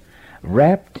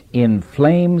 wrapped in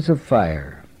flames of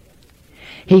fire.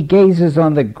 He gazes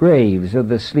on the graves of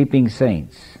the sleeping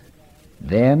saints.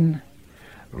 Then,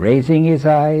 raising his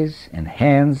eyes and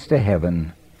hands to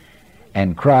heaven,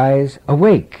 and cries,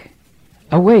 Awake,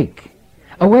 awake,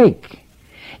 awake,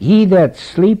 ye that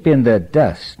sleep in the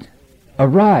dust,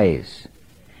 arise.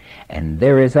 And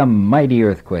there is a mighty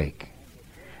earthquake.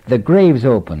 The graves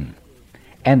opened,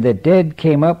 and the dead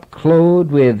came up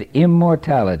clothed with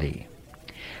immortality.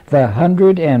 The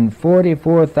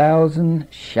 144,000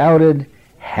 shouted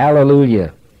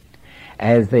Hallelujah,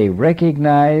 as they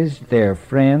recognized their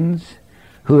friends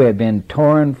who had been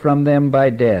torn from them by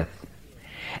death.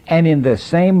 And in the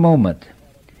same moment,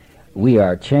 we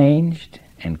are changed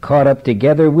and caught up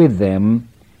together with them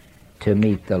to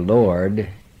meet the Lord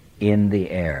in the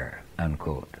air,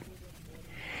 unquote.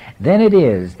 Then it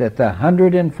is that the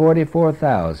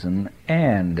 144,000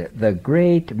 and the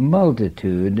great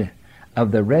multitude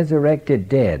of the resurrected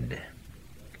dead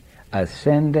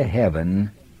ascend to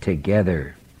heaven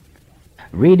together.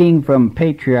 Reading from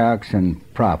Patriarchs and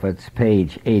Prophets,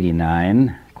 page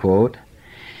 89, quote,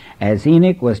 As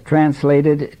Enoch was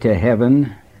translated to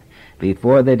heaven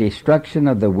before the destruction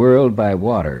of the world by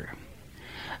water,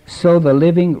 so the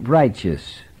living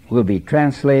righteous will be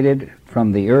translated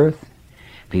from the earth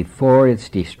before its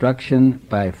destruction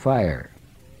by fire.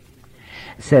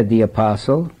 Said the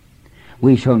apostle,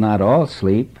 We shall not all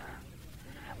sleep,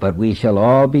 but we shall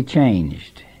all be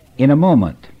changed in a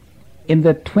moment, in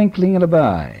the twinkling of an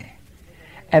eye,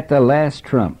 at the last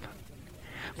trump.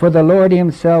 For the Lord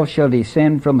himself shall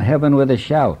descend from heaven with a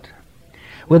shout,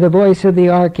 with the voice of the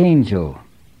archangel,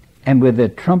 and with the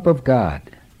trump of God.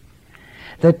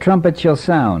 The trumpet shall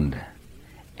sound,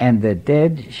 and the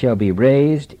dead shall be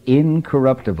raised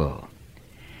incorruptible,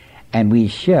 and we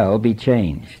shall be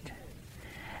changed.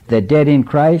 The dead in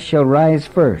Christ shall rise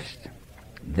first.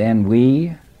 Then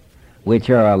we, which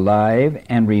are alive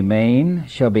and remain,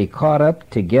 shall be caught up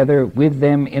together with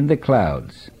them in the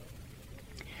clouds,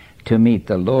 to meet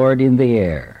the Lord in the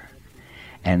air,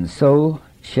 and so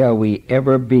shall we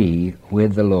ever be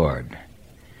with the Lord.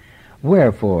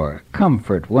 Wherefore,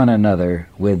 comfort one another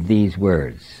with these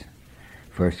words.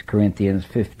 1 Corinthians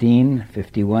 15,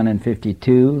 51 and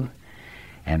 52,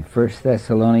 and 1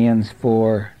 Thessalonians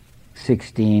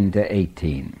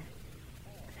 4:16-18.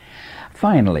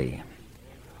 Finally,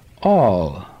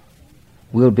 all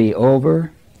will be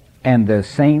over, and the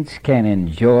saints can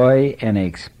enjoy and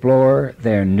explore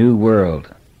their new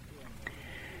world.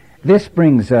 This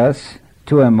brings us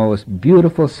to a most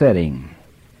beautiful setting,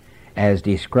 as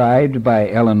described by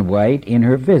Ellen White in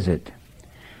her visit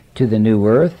to the New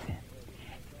Earth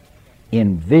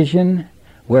in vision,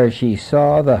 where she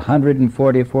saw the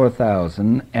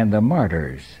 144,000 and the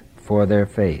martyrs for their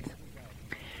faith.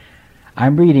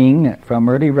 I'm reading from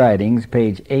Early Writings,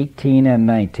 page 18 and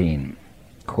 19.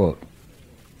 Quote,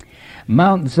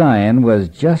 Mount Zion was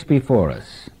just before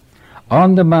us.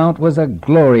 On the mount was a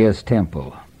glorious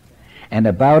temple, and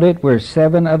about it were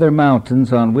 7 other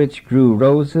mountains on which grew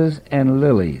roses and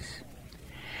lilies.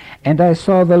 And I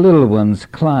saw the little ones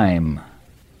climb,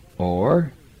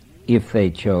 or, if they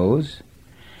chose,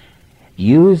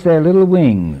 use their little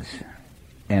wings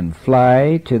and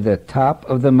fly to the top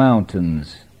of the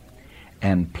mountains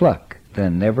and pluck the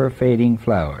never-fading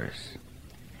flowers.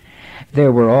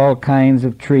 There were all kinds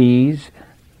of trees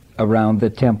around the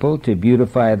temple to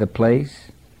beautify the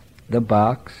place: the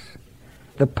box,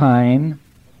 the pine,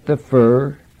 the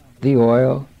fir, the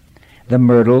oil, the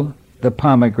myrtle, the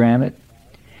pomegranate,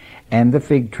 and the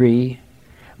fig tree,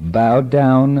 bowed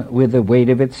down with the weight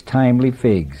of its timely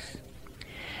figs.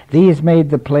 These made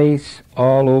the place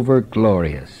all over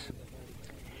glorious.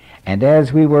 And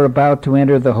as we were about to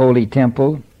enter the holy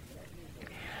temple,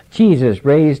 Jesus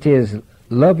raised his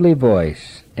lovely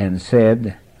voice and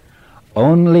said,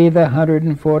 Only the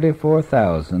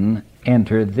 144,000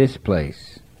 entered this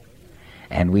place.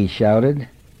 And we shouted,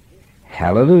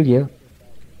 Hallelujah!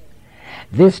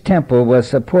 This temple was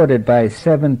supported by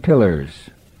 7 pillars,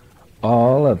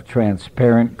 all of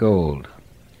transparent gold,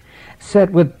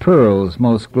 set with pearls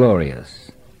most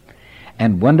glorious.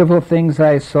 And wonderful things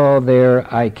I saw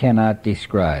there I cannot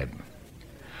describe.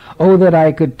 Oh, that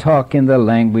I could talk in the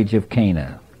language of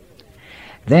Cana.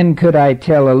 Then could I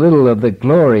tell a little of the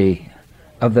glory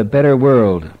of the better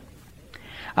world.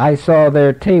 I saw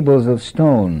there tables of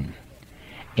stone,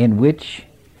 in which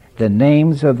the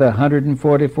names of the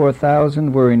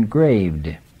 144,000 were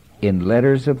engraved in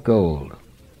letters of gold.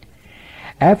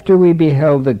 After we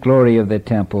beheld the glory of the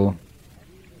temple,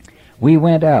 we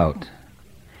went out,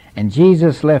 and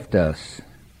Jesus left us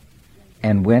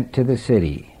and went to the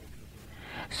city.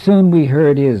 Soon we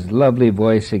heard his lovely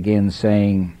voice again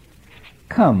saying,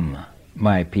 Come,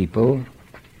 my people,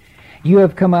 you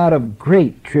have come out of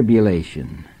great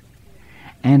tribulation,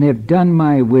 and have done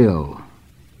my will,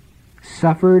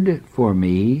 suffered for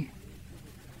me.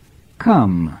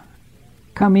 Come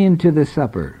into the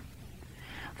supper,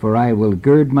 for I will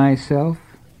gird myself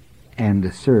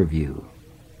and serve you.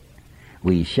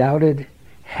 We shouted,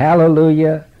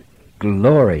 Hallelujah,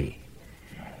 glory,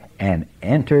 and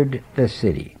entered the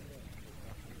city.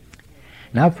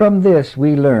 Now from this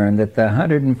we learn that the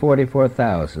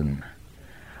 144,000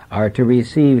 are to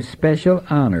receive special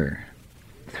honor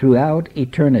throughout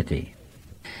eternity.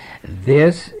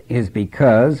 This is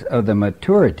because of the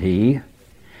maturity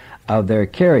of their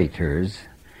characters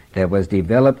that was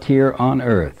developed here on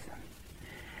earth.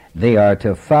 They are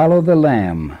to follow the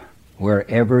Lamb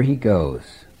wherever he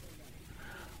goes.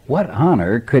 What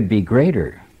honor could be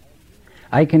greater?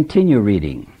 I continue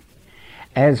reading.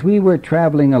 As we were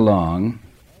traveling along,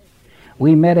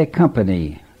 we met a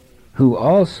company who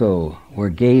also were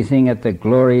gazing at the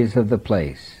glories of the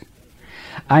place.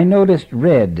 I noticed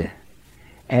red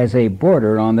as a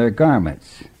border on their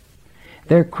garments.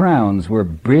 Their crowns were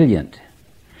brilliant.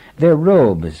 Their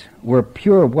robes were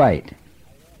pure white.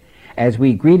 As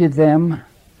we greeted them,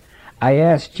 I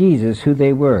asked Jesus who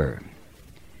they were.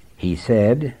 He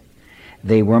said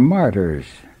they were martyrs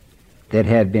that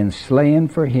had been slain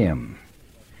for him.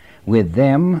 With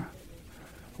them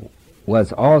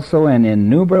was also an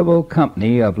innumerable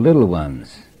company of little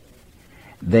ones.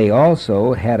 They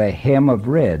also had a hem of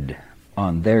red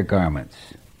on their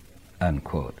garments."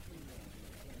 Unquote.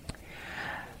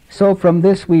 So from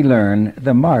this we learn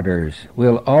the martyrs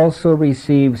will also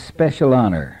receive special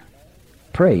honor.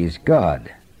 Praise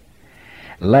God.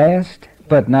 Last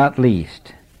but not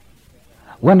least,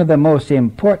 one of the most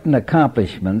important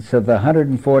accomplishments of the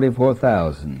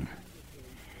 144,000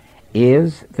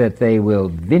 is that they will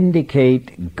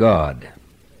vindicate God.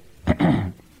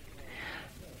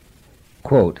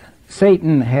 Quote,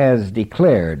 "Satan has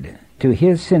declared to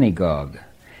his synagogue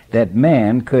that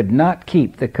man could not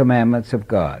keep the commandments of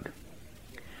God.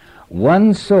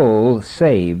 One soul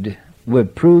saved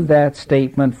would prove that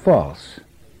statement false."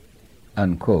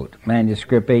 Unquote.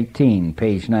 Manuscript 18,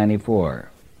 page 94.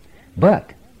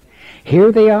 But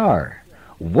Here they are,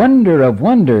 wonder of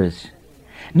wonders,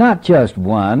 not just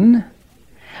one,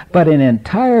 but an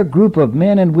entire group of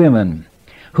men and women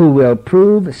who will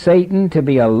prove Satan to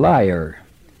be a liar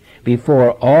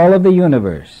before all of the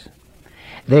universe.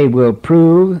 They will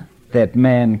prove that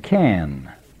man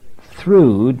can,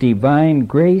 through divine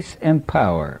grace and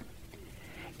power,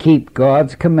 keep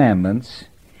God's commandments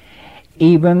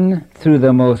even through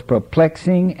the most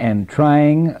perplexing and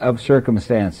trying of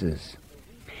circumstances.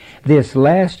 This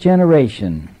last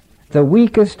generation, the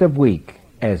weakest of weak,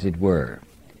 as it were,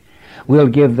 will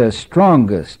give the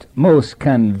strongest, most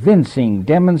convincing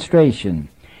demonstration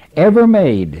ever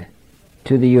made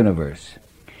to the universe.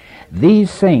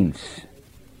 These saints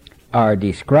are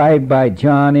described by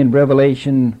John in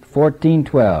Revelation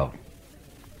 14:12.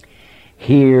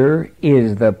 Here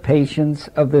is the patience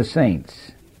of the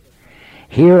saints.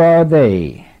 Here are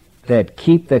they that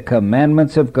keep the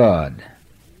commandments of God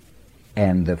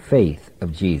and the faith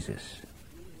of Jesus.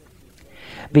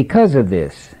 Because of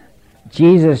this,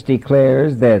 Jesus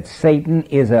declares that Satan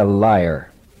is a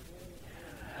liar.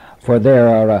 For there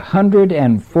are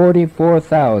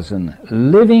 144,000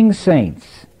 living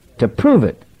saints to prove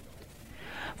it.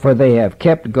 For they have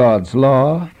kept God's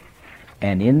law,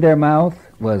 and in their mouth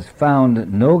was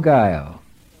found no guile.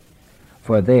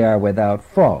 For they are without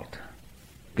fault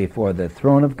before the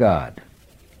throne of God.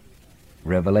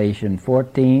 Revelation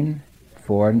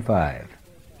 14:4 and 5.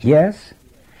 Yes,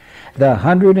 the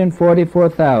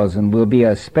 144,000 will be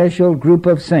a special group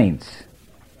of saints,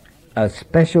 a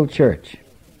special church.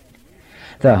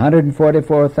 The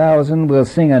 144,000 will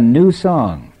sing a new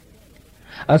song,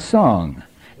 a song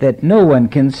that no one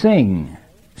can sing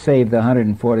save the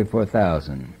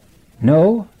 144,000.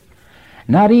 No,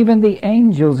 not even the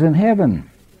angels in heaven,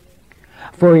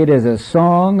 for it is a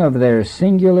song of their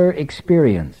singular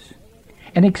experience,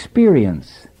 an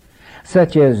experience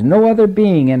such as no other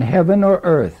being in heaven or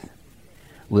earth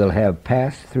will have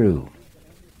passed through.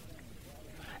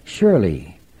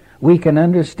 Surely we can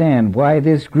understand why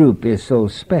this group is so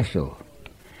special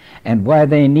and why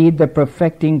they need the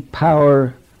perfecting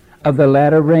power of the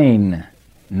latter rain,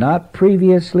 not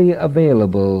previously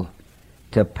available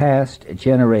to past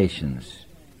generations.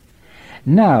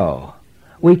 Now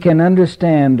we can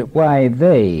understand why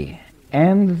they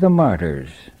and the martyrs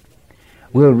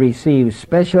will receive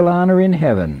special honor in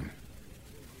heaven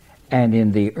and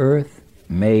in the earth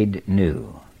made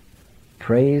new.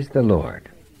 Praise the Lord.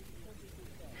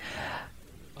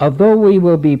 Although we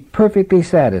will be perfectly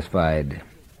satisfied,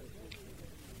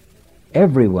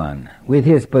 everyone with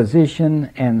his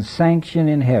position and sanction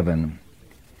in heaven,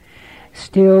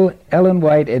 still Ellen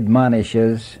White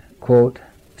admonishes, quote,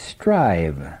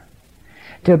 strive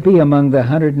to be among the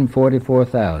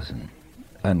 144,000,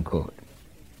 unquote.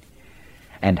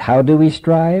 And how do we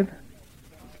strive?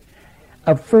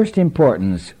 Of first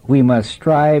importance, we must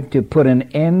strive to put an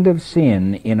end of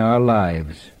sin in our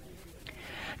lives,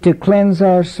 to cleanse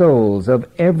our souls of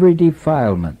every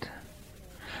defilement,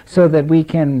 so that we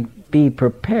can be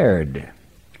prepared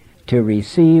to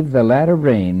receive the latter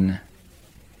rain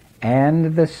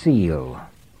and the seal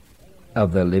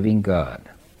of the living God.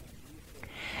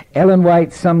 Ellen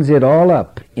White sums it all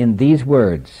up in these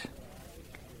words,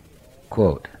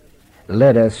 quote,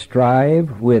 let us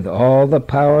strive with all the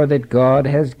power that God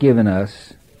has given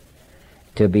us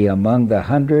to be among the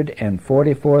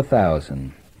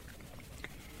 144,000.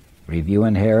 Review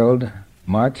and Herald,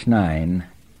 March 9,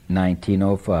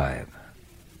 1905.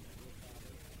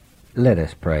 Let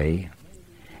us pray.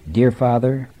 Dear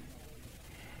Father,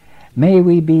 may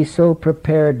we be so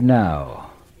prepared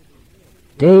now,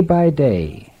 day by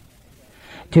day,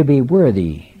 to be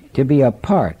worthy to be a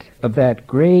part of that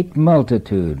great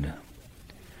multitude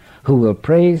who will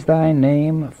praise thy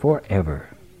name forever.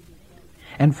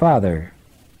 And Father,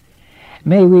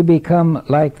 may we become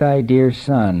like thy dear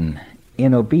Son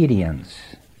in obedience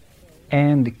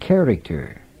and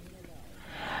character,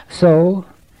 so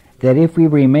that if we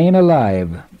remain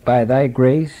alive by thy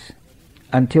grace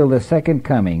until the second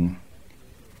coming,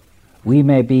 we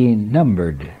may be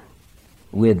numbered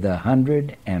with the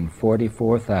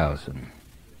 144,000.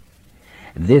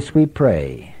 This we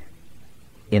pray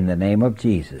in the name of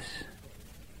Jesus.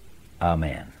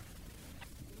 Amen.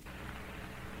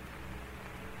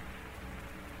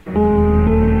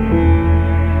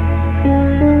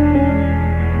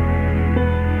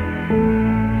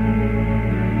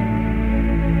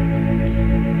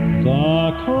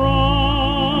 The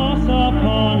cross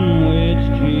upon which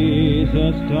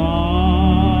Jesus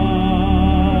died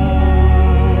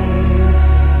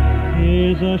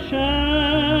is a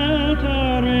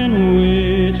shelter in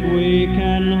which we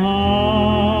can hide.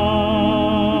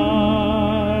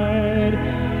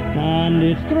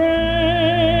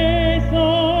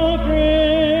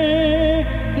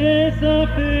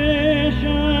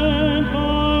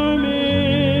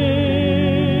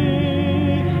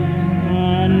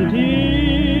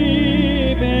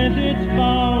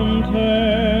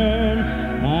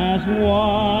 as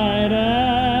wide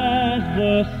as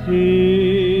the sea.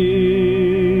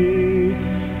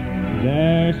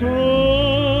 There's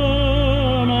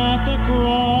room at the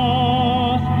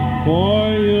cross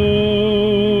for you.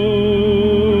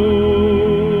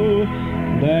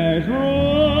 There's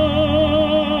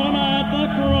room at the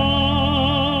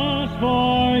cross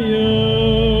for you.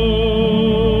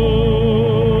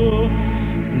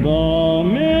 The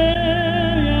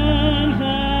millions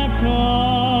have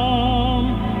come,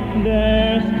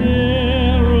 there's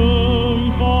still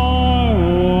room for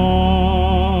one.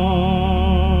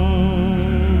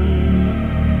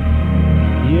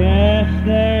 Yes,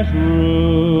 there's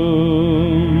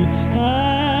room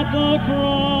at the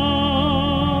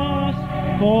cross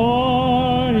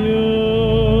for you.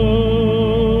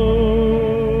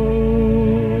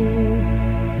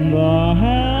 The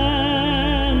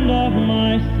hand of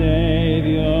my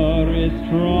Savior is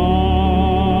strong,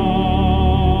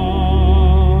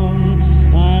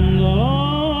 and the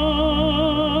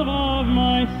love of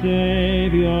my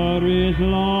Savior is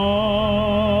long.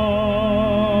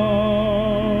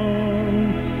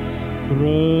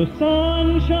 Through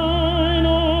sunshine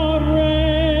or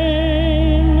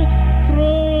rain,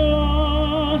 through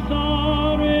loss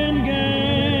or in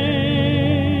gain,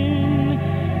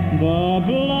 the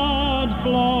blood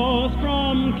flows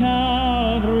from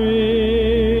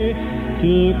Calvary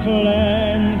to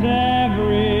cleanse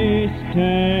every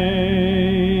stain.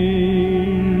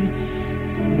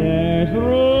 There's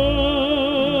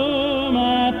room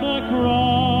at the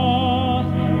cross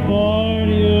for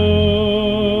you.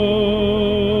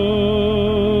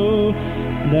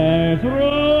 There's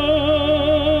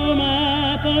room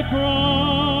at the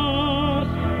cross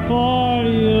for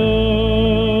you.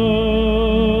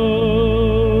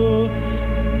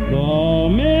 The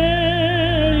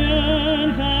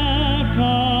millions have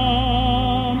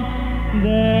come,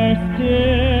 there's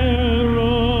still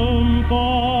room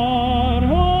for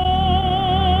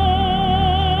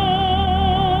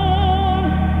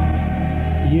one.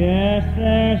 Yes,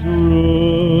 there's room